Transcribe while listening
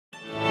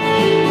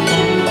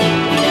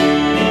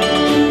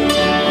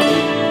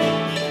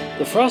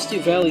The Frosty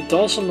Valley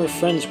Dulcimer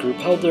Friends group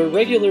held their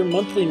regular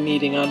monthly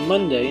meeting on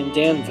Monday in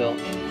Danville.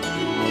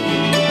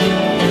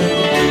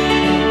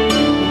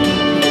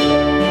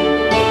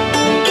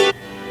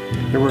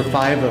 There were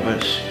 5 of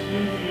us,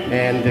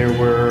 and there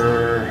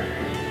were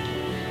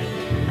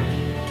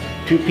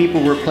 2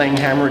 people were playing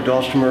hammer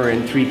dulcimer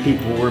and 3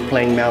 people were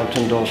playing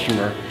mountain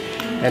dulcimer.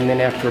 And then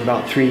after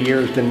about 3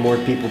 years, then more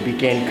people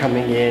began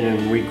coming in,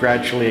 and we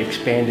gradually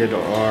expanded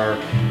our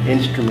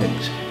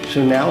instruments.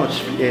 So now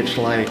it's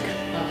like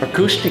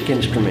acoustic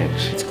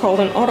instruments. It's called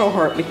an auto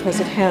harp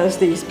because it has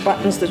these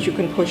buttons that you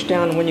can push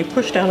down, and when you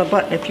push down a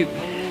button, if you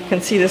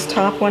can see this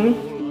top one,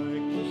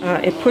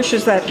 it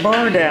pushes that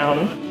bar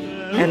down,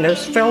 and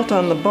there's felt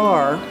on the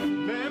bar.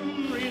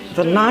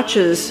 The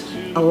notches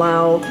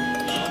allow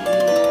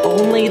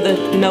only the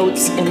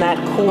notes in that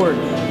chord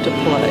to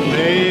play.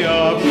 May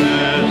our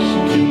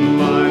past in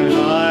my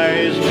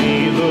eyes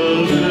be the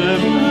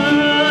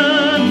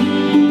lemon,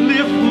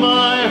 lift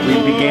my heart. We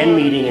began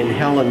meeting in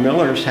Helen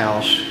Miller's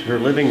house, her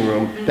living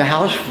room. The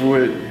house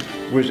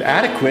was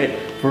adequate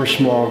for a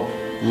small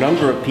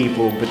number of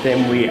people, but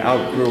then we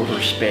outgrew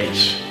her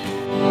space.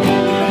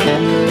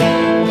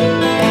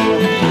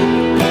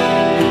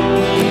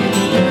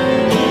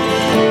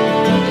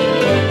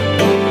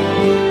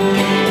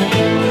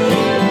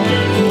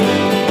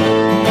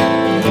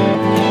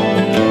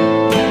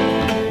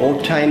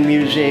 Old-time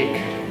music,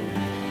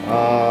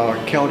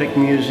 Celtic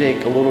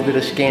music, a little bit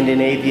of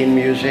Scandinavian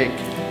music.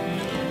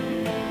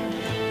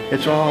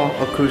 It's all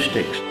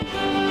acoustics.